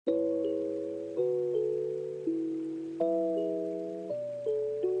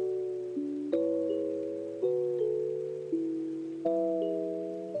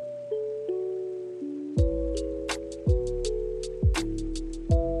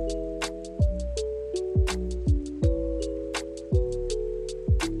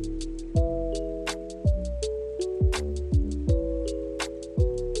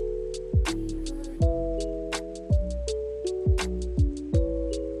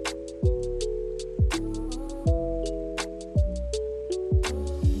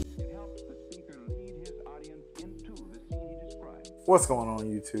What's going on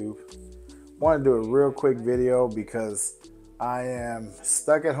YouTube? Want to do a real quick video because I am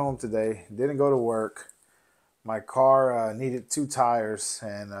stuck at home today. Didn't go to work. My car needed 2 tires,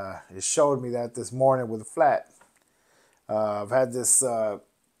 and it showed me that this morning with a flat. I've had this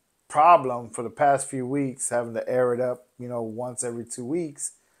problem for the past few weeks, having to air it up, once every 2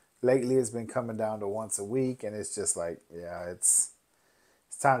 weeks. Lately, it's been coming down to once a week, and it's just like, yeah, it's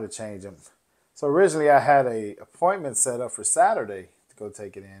time to change them. So originally, I had a appointment set up for Saturday to go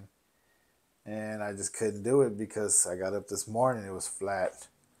take it in, and I just couldn't do it because I got up this morning, it was flat.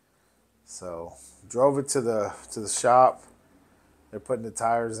 So drove it to the shop. They're putting the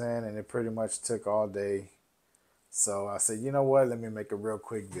tires in, and it pretty much took all day. So I said, you know what? Let me make a real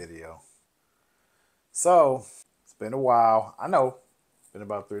quick video. So it's been a while. I know, it's been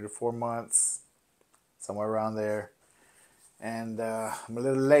about 3 to 4 months, somewhere around there. And I'm a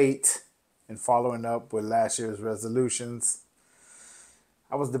little late in following up with last year's resolutions.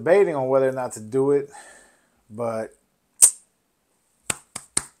 I was debating on whether or not to do it, but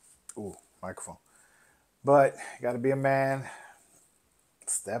ooh, microphone. But got to be a man.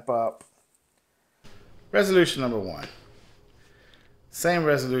 Step up. Resolution number 1. Same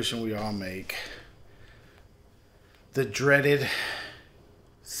resolution we all make. The dreaded,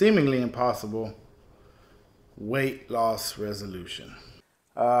 seemingly impossible weight loss resolution.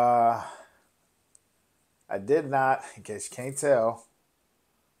 I did not, in case you can't tell,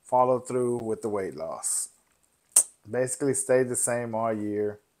 follow through with the weight loss. Basically stayed the same all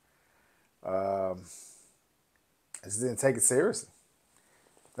year. I just didn't take it seriously.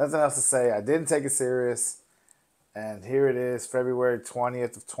 Nothing else to say. I didn't take it serious. And here it is, February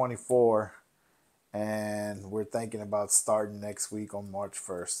 20th of 24. And we're thinking about starting next week on March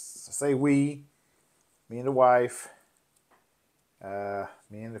 1st. So say we, me and the wife,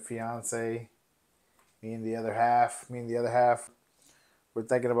 me and the fiance, me and the other half, we're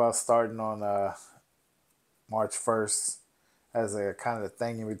thinking about starting on March 1st as a kind of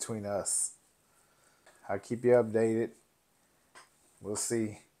thing in between us. I'll keep you updated. We'll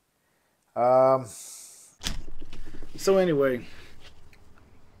see. So anyway,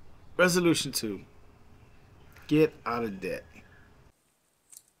 resolution 2, get out of debt.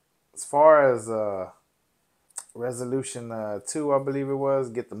 As far as resolution 2, I believe it was,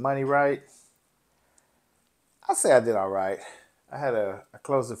 get the money right. I'll say I did all right. I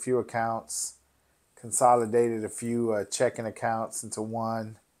closed a few accounts, consolidated a few checking accounts into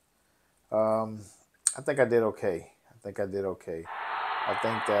one. I think I did okay. I think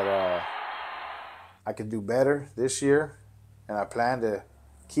that I could do better this year, and I plan to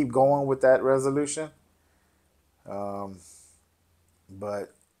keep going with that resolution. But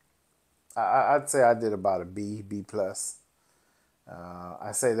I'd say I did about a B plus.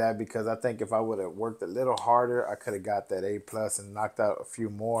 I say that because I think if I would have worked a little harder, I could have got that A plus and knocked out a few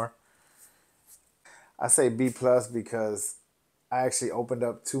more. I say B plus because I actually opened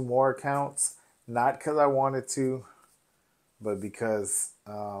up 2 more accounts, not because I wanted to, but because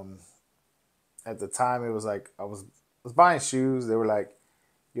at the time it was like I was buying shoes. They were like,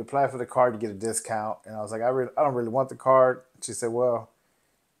 you apply for the card, you get a discount, and I was like, I don't really want the card. She said, well,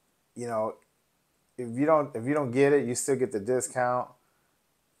 if you don't get it, you still get the discount.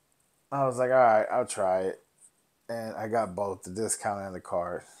 I was like, all right, I'll try it. And I got both, the discount and the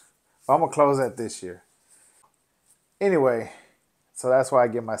card. But I'm going to close that this year. Anyway, so that's why I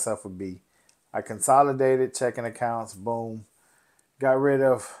give myself a B. I consolidated checking accounts, boom. I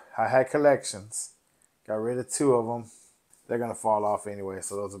had collections. Got rid of 2 of them. They're going to fall off anyway,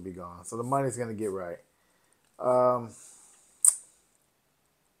 so those will be gone. So the money's going to get right.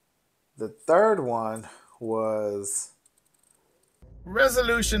 The third one was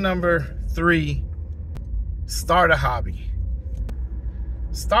resolution number 3, start a hobby.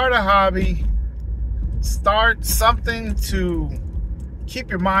 Start a hobby. Start something to keep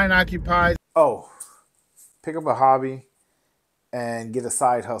your mind occupied. Oh, pick up a hobby and get a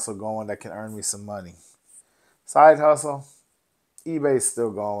side hustle going that can earn me some money. Side hustle, eBay's still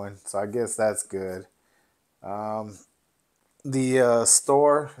going, so I guess that's good. The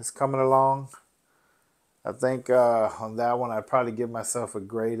store is coming along. I think on that one, I'd probably give myself a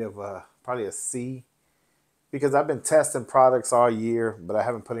grade of probably a C, because I've been testing products all year, but I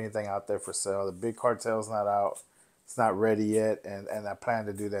haven't put anything out there for sale. The big cartel's not out. It's not ready yet, and I plan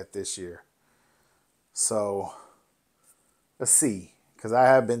to do that this year. So a C, because I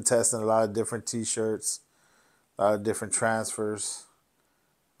have been testing a lot of different t-shirts, a lot of different transfers,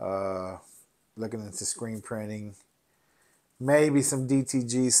 looking into screen printing, maybe some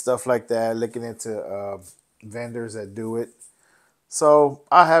DTG, stuff like that, looking into vendors that do it. So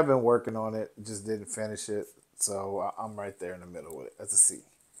I have been working on it, just didn't finish it. So I'm right there in the middle with it. That's a C.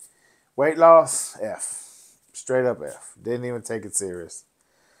 Weight loss, F. Straight up F. Didn't even take it serious.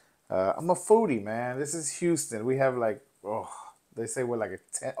 I'm a foodie, man. This is Houston. We have like, they say we're like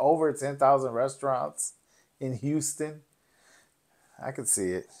over 10,000 restaurants in Houston. I can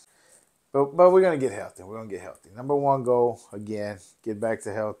see it. But we're going to get healthy. We're going to get healthy. Number one goal, again, get back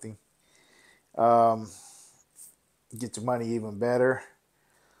to healthy. Get your money even better.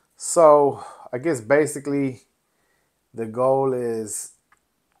 So I guess basically the goal is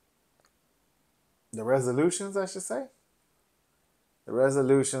the resolutions, I should say. The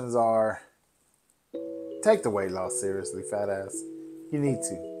resolutions are take the weight loss seriously, fat ass. You need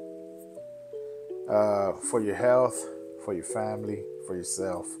to. For your health, for your family, for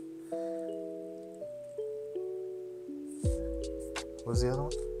yourself. What's the other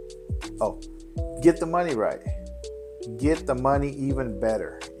one? Oh, get the money right. Get the money even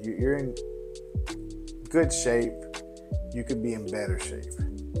better. You're in good shape. You could be in better shape.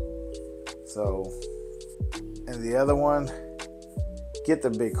 So, and the other one, get the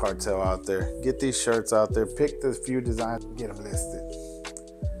big cartel out there. Get these shirts out there. Pick the few designs, get them listed.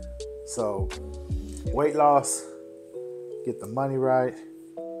 So, weight loss, get the money right,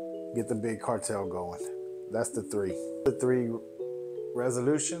 get the big cartel going. That's the three. The three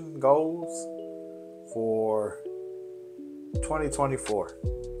resolution goals for 2024.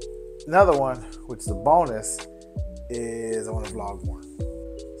 Another one, which is a bonus, is I want to vlog more.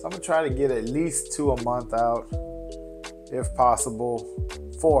 So I'm going to try to get at least 2 a month out. If possible,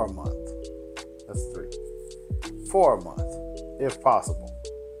 4 a month. That's 3. 4 a month, if possible.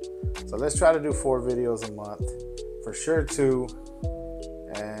 So let's try to do 4 videos a month. For sure 2.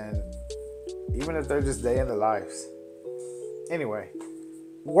 And even if they're just day in the lives. Anyway,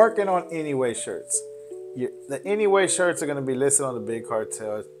 working on Anyway shirts. The Anyway shirts are going to be listed on the Big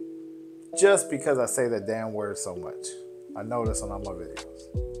Cartel just because I say that damn word so much. I notice on all my videos.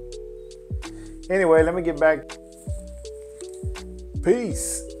 Anyway, let me get back.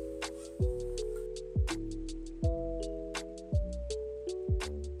 Peace.